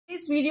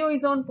Today's video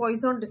is on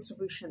Poisson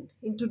distribution.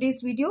 In today's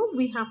video,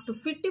 we have to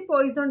fit a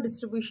Poisson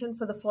distribution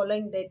for the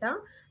following data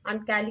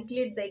and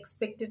calculate the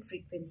expected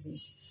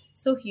frequencies.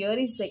 So here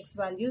is the x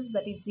values,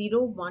 that is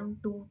 0, 1,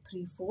 2,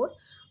 3, 4,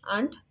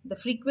 and the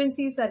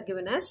frequencies are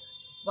given as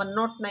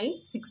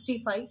 109,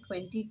 65,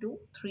 22,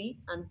 3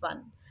 and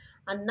 1.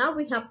 And now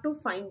we have to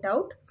find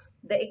out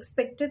the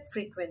expected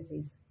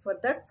frequencies. For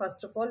that,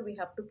 first of all, we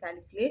have to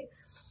calculate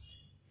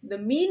the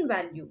mean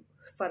value.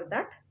 For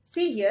that,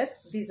 see here,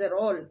 these are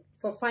all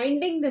for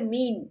finding the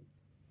mean.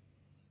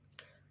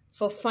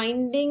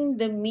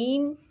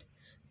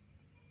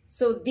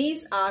 So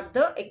these are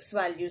the x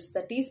values,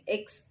 that is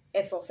x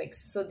f of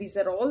x. So these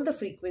are all the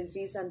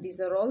frequencies and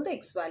these are all the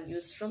x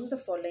values from the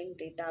following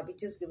data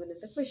which is given in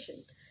the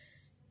question.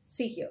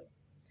 See here.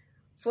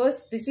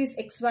 First, this is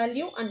x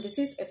value and this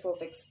is f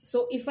of x.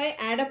 So if I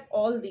add up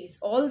all the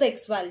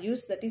x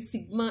values, that is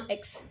sigma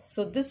x.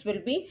 So this will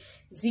be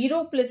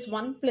 0 plus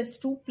 1 plus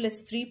 2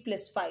 plus 3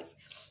 plus 5.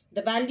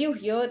 The value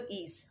here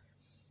is,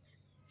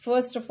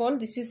 first of all,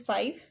 this is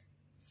 5,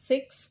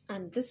 6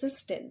 and this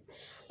is 10.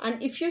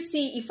 And if you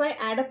see, if I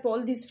add up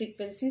all these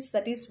frequencies,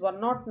 that is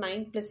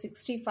 109 plus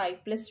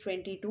 65 plus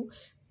 22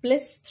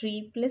 plus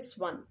 3 plus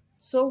 1.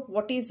 So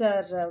what is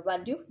our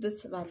value?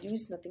 This value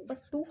is nothing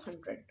but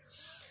 200.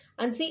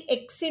 And see,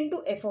 x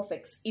into f of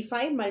x, if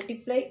I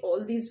multiply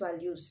all these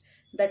values,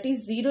 that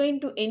is 0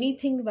 into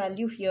anything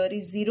value here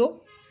is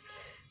 0.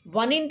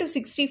 1 into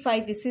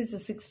 65, this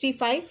is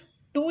 65.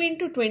 2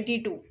 into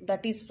 22,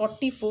 that is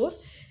 44.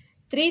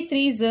 3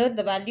 3s are,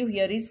 the value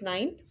here is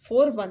 9.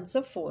 4 1s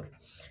are 4.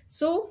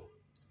 So,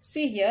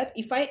 see here,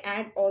 if I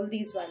add all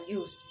these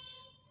values,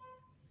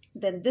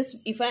 then this,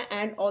 if I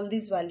add all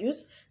these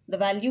values, the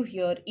value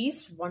here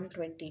is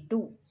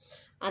 122.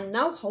 And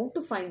now how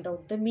to find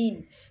out the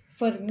mean?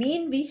 For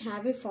mean, we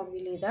have a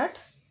formula that,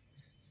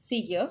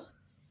 see here,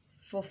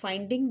 for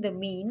finding the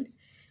mean,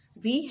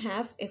 we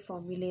have a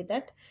formula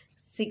that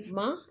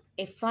sigma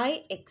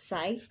fi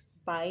xi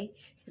by,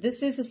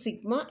 this is a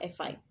sigma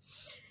fi.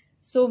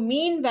 So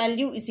mean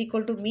value is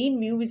equal to mean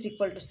mu is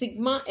equal to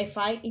sigma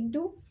fi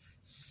into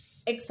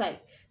xi.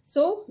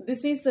 So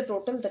this is the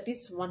total, that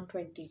is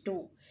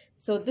 122.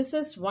 So this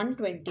is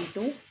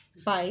 122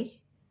 by,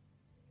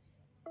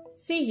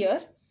 see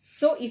here.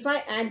 So if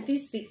I add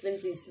these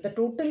frequencies, the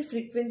total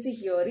frequency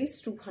here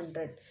is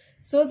 200.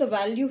 So the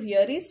value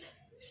here is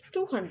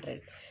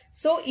 200.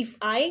 So if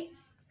I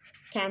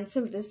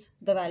cancel this,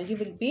 the value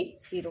will be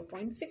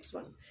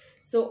 0.61.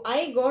 So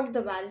I got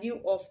the value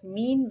of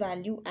mean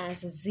value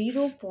as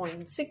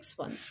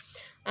 0.61.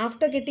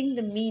 After getting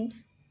the mean,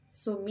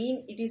 so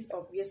mean, it is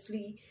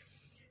obviously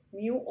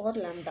mu or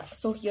lambda.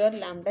 So here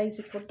lambda is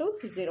equal to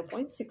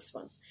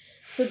 0.61.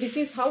 So this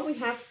is how we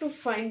have to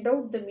find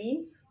out the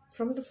mean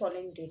from the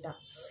following data.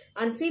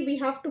 And see, we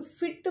have to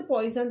fit the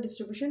Poisson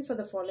distribution for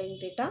the following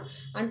data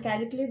and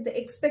calculate the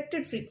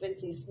expected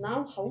frequencies.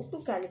 Now, how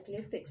to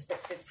calculate the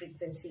expected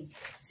frequency?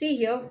 See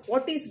here,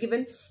 what is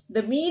given?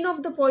 The mean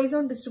of the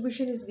Poisson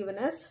distribution is given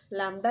as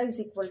lambda is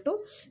equal to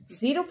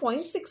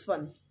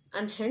 0.61.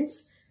 And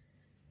hence,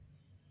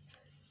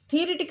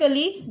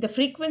 theoretically, the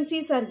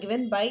frequencies are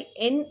given by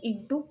n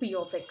into p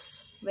of x,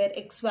 where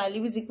x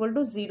value is equal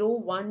to 0,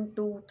 1,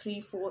 2,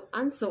 3, 4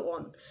 and so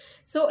on.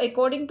 So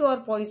according to our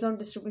Poisson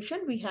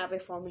distribution, we have a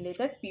formula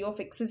that p of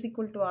x is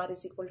equal to r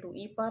is equal to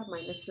e power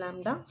minus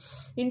lambda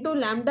into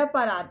lambda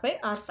per r by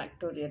r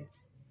factorial.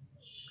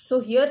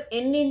 So here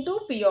n into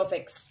p of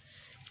x.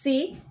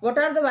 See, what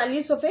are the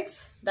values of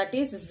x? That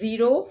is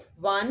 0,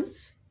 1,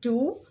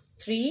 2,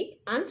 3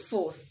 and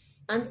 4.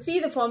 And see,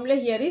 the formula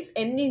here is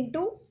n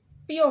into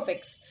p of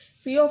x.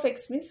 P of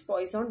x means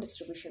Poisson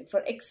distribution.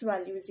 For x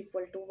value is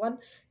equal to 1.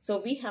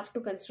 So we have to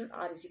consider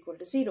r is equal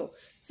to 0.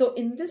 So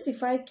in this,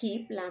 if I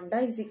keep lambda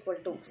is equal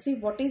to, see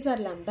what is our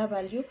lambda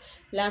value?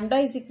 Lambda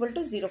is equal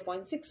to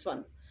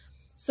 0.61.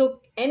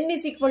 So n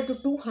is equal to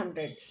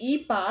 200.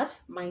 E power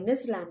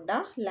minus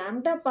lambda,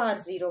 lambda power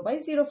 0 by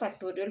 0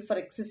 factorial for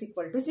x is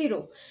equal to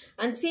 0.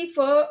 And see,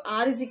 for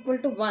r is equal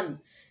to 1.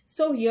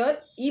 So here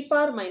e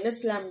power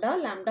minus lambda,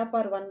 lambda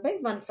power 1 by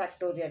 1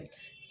 factorial.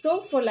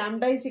 So for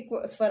lambda is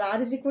equal, for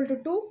r is equal to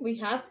 2, we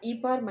have e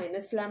power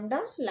minus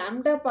lambda,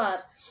 lambda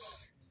power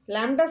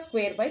lambda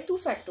square by 2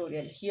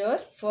 factorial. Here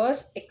for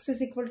x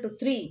is equal to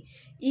 3,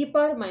 e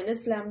power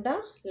minus lambda,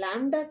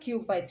 lambda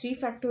cube by 3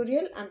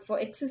 factorial. And for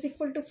x is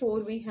equal to 4,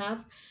 we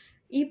have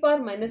e power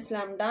minus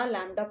lambda,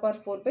 lambda power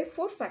 4 by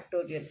 4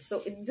 factorial. So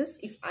in this,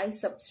 if I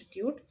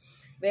substitute,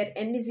 where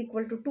n is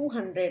equal to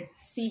 200,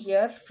 see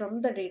here from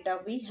the data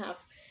we have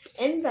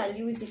n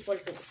value is equal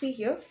to, see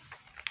here.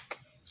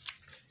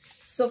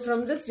 So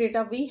from this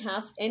data we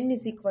have n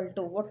is equal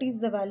to, what is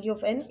the value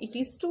of n? It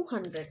is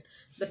 200,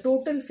 the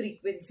total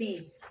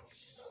frequency.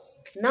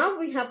 Now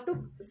we have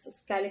to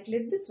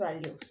calculate this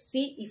value.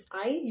 See, if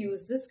I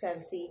use this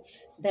calci,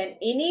 then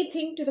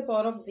anything to the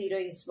power of 0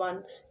 is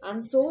 1.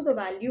 And so the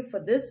value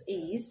for this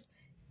is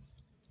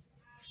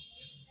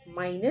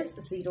minus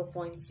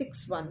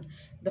 0.61.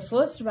 The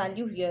first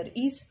value here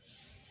is,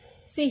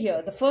 see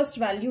here, the first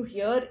value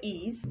here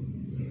is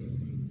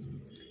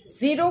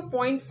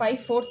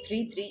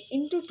 0.5433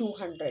 into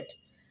 200.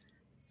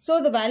 So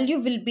the value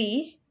will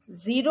be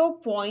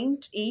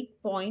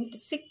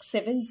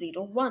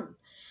 0.8.6701.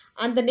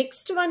 And the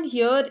next one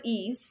here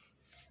is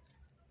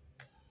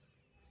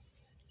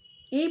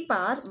e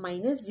power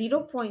minus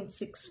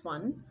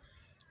 0.61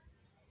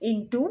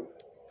 into,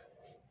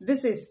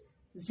 this is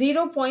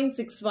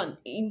 0.61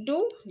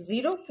 into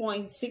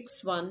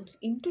 0.61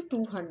 into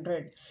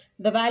 200.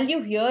 The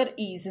value here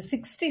is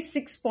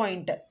 66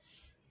 point.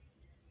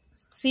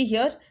 See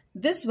here,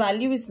 this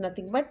value is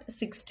nothing but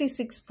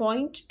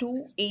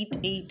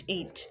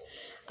 66.2888.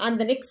 And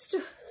the next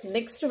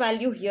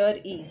value here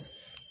is,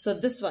 so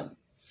this one.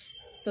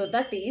 So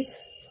that is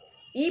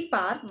e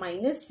power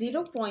minus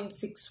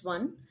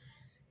 0.61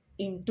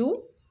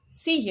 into,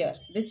 see here,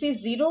 this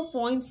is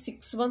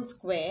 0.61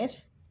 square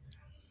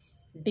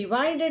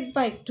divided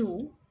by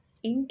 2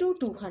 into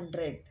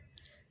 200.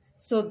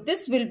 So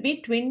this will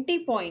be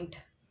 20 point,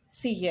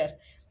 see here,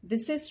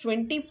 this is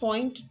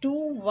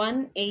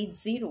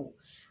 20.2180.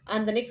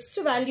 And the next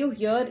value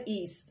here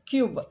is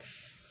cube.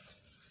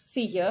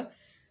 See here,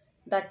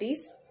 that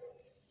is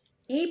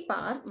e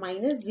power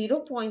minus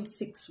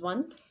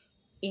 0.61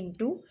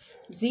 into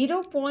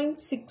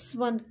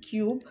 0.61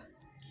 cube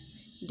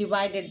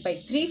divided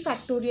by 3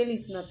 factorial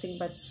is nothing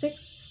but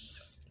 6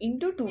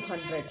 into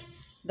 200.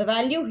 The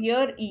value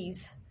here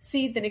is,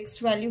 see the next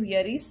value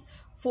here is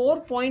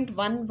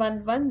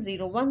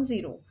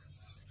 4.111010.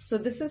 So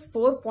this is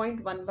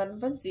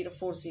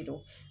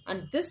 4.111040.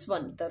 And this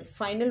one, the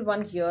final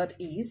one here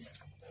is,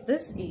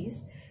 this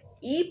is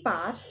e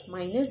power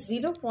minus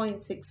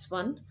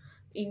 0.61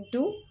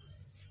 into,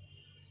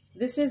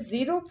 this is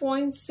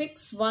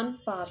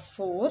 0.61 power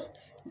 4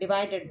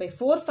 divided by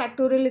 4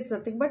 factorial is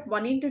nothing but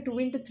 1 into 2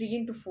 into 3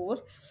 into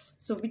 4.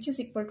 So which is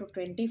equal to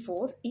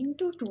 24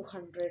 into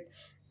 200.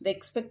 The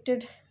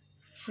expected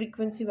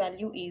frequency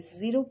value is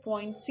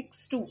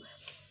 0.62.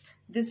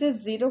 This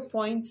is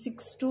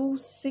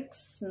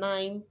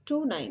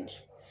 0.626929.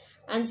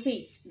 And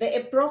see, the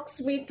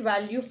approximate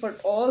value for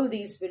all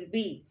these will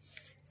be,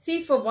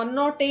 see for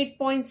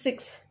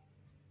 108.6,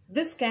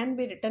 this can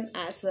be written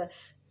as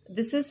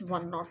this is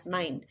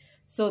 109.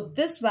 So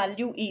this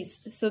value is,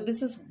 so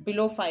this is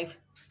below 5.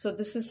 So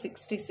this is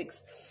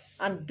 66.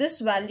 And this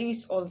value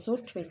is also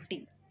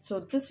 20. So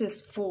this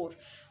is 4.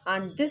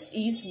 And this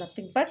is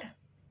nothing but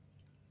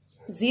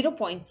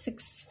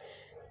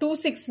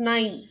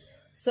 0.6269.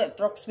 So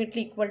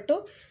approximately equal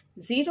to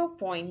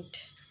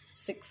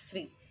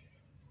 0.63.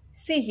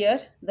 See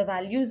here, the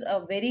values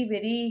are very,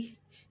 very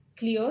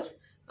clear.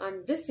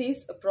 And this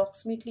is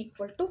approximately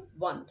equal to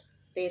 1.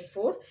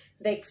 Therefore,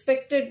 the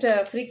expected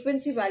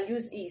frequency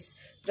values is,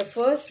 the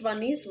first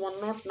one is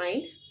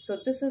 109. So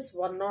this is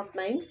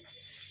 109.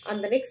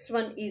 And the next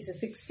one is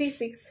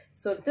 66.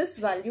 So this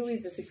value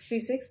is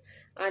 66.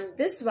 And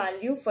this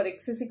value for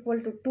x is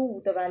equal to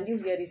 2, the value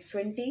here is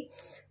 20.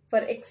 For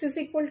x is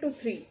equal to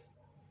 3,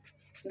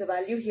 the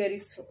value here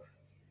is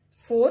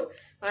 4.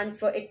 And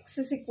for x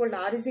is equal to,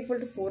 r is equal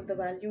to 4, the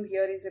value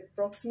here is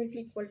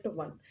approximately equal to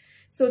 1.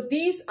 So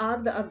these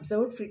are the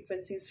observed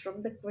frequencies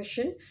from the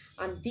question,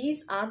 and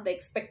these are the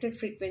expected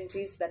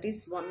frequencies, that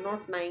is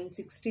 109,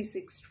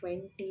 66,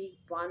 20,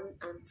 1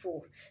 and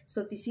 4.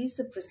 So this is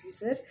the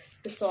procedure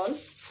to solve.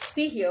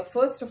 See here,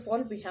 first of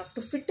all, we have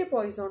to fit a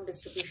Poisson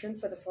distribution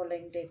for the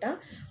following data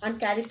and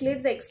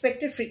calculate the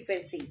expected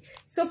frequency.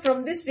 So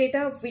from this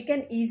data, we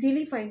can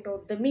easily find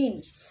out the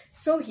mean.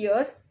 So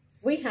here,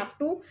 we have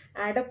to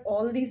add up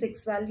all these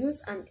x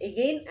values and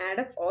again add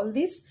up all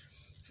these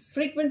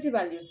frequency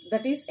values,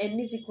 that is n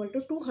is equal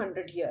to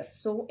 200 here.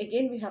 So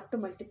again we have to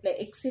multiply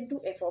x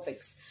into f of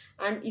x,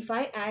 and if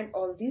I add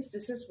all these,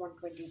 this is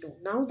 122.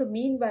 Now the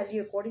mean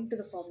value according to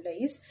the formula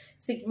is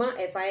sigma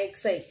fi.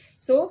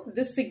 So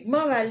this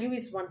sigma value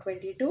is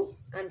 122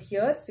 and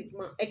here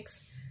sigma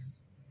x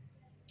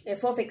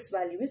f of x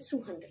value is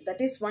 200,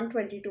 that is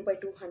 122 by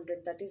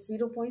 200, that is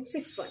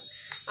 0.61.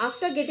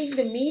 After getting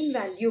the mean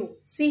value,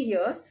 see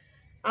here,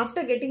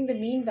 after getting the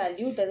mean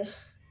value, the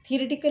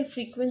theoretical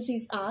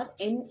frequencies are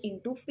n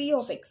into p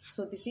of x.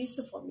 So this is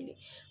the formula.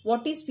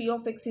 What is p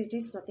of x? It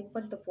is nothing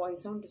but the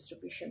Poisson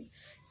distribution.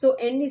 So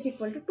n is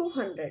equal to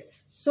 200.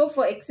 So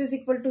for x is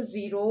equal to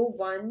 0,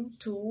 1,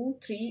 2,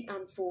 3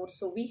 and 4.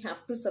 So we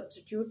have to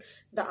substitute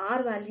the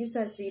r values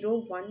are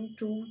 0, 1,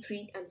 2,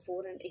 3 and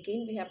 4, and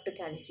again we have to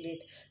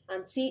calculate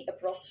and see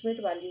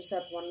approximate values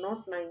are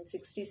 109,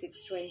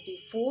 66,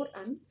 24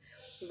 and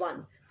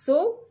 1.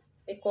 So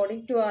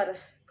according to our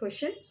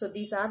question, so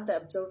these are the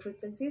observed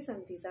frequencies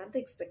and these are the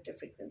expected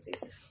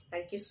frequencies.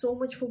 Thank you so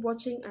much for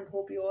watching and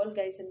hope you all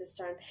guys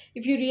understand.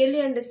 If you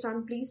really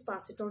understand, please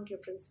pass it on to your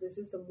friends. This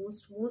is the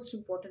most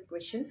important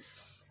question,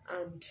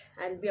 and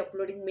I'll be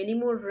uploading many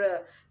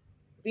more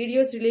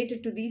videos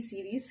related to these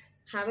series.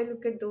 Have a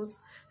look at those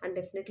and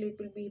definitely it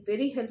will be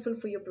very helpful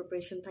for your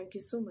preparation. Thank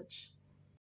you so much.